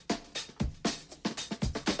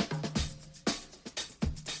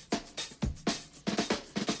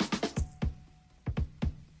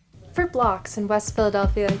For blocks in West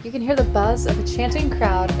Philadelphia, you can hear the buzz of a chanting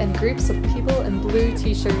crowd and groups of people in blue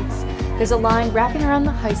t-shirts. There's a line wrapping around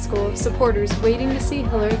the high school of supporters waiting to see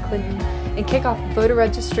Hillary Clinton and kick off a voter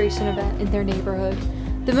registration event in their neighborhood.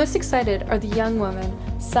 The most excited are the young women,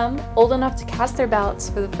 some old enough to cast their ballots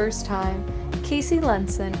for the first time. Casey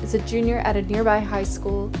Lenson is a junior at a nearby high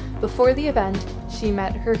school. Before the event, she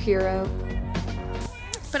met her hero.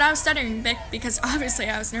 But I was stuttering a bit because obviously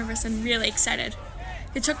I was nervous and really excited.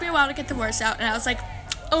 It took me a while to get the words out, and I was like,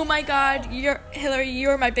 oh my god, Hillary,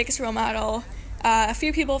 you're my biggest role model. A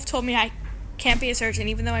few people have told me I can't be a surgeon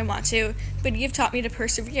even though I want to, but you've taught me to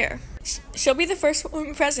persevere. She'll be the first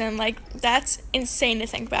woman president, that's insane to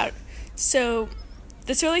think about. So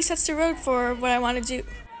this really sets the road for what I want to do.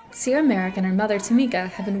 Sierra Merrick and her mother Tamika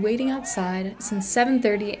have been waiting outside since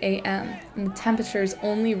 7:30 a.m. and the temperature is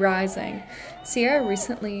only rising. Sierra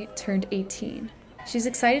recently turned 18. She's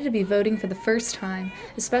excited to be voting for the first time,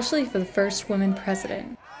 especially for the first woman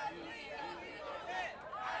president.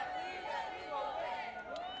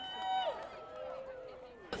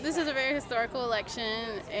 This is a very historical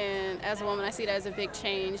election, and as a woman, I see it as a big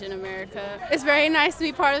change in America. It's very nice to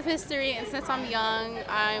be part of history, and since I'm young,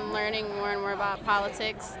 I'm learning more and more about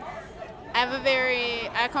politics. I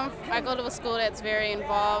go to a school that's very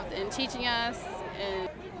involved in teaching us, and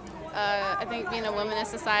I think being a woman in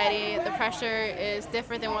society, the pressure is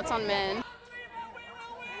different than what's on men.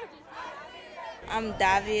 I'm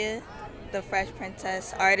Davia, the Fresh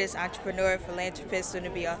Princess, artist, entrepreneur, philanthropist,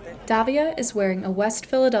 soon-to-be author. Davia is wearing a West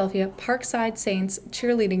Philadelphia Parkside Saints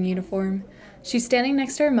cheerleading uniform. She's standing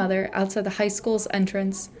next to her mother outside the high school's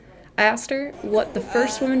entrance. I asked her what the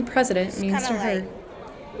first woman president means to her.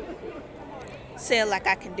 Say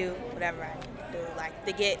I can do whatever I need to do,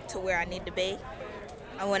 to get to where I need to be.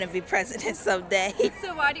 I want to be president someday.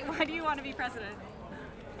 So why do you want to be president?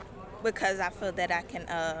 Because I feel that I can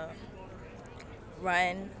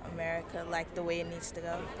run America the way it needs to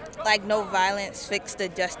go. No violence, fix the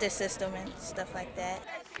justice system and stuff like that.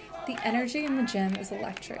 The energy in the gym is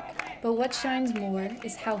electric, but what shines more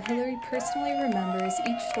is how Hillary personally remembers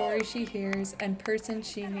each story she hears and person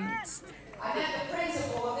she meets. I met the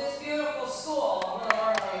principal of this beautiful school a little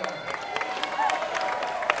earlier.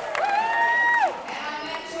 And I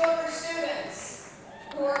met two of her students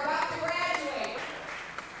who are about to graduate.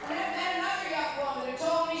 And I met another young woman who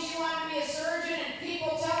told me she wanted to be a surgeon, and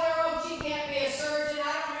people tell her, oh, she can't be a surgeon.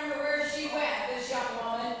 I don't remember where she went, this young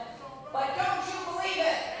woman. But don't you believe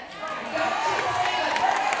it? Don't you believe it? We're going to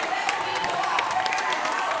lift people up.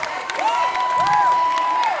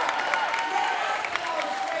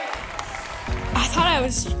 I thought I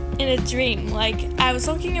was in a dream. I was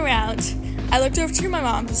looking around. I looked over to my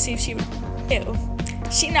mom to see if she would ew.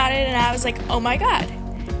 She nodded and I was like, oh my god,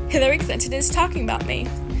 Hillary Clinton is talking about me.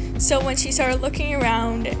 So when she started looking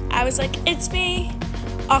around, I was like, it's me.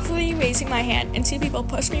 Awkwardly raising my hand and two people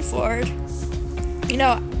pushed me forward.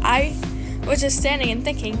 I was just standing and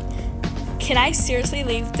thinking, can I seriously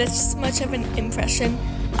leave this much of an impression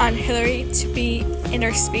on Hillary to be in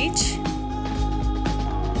her speech?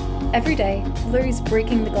 Every day, Hillary's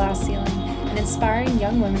breaking the glass ceiling and inspiring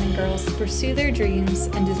young women and girls to pursue their dreams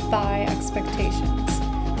and defy expectations.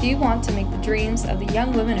 Do you want to make the dreams of the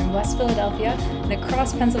young women in West Philadelphia and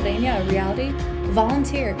across Pennsylvania a reality?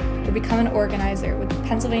 Volunteer or become an organizer with the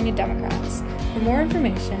Pennsylvania Democrats. For more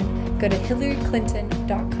information, go to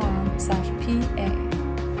hillaryclinton.com/PA.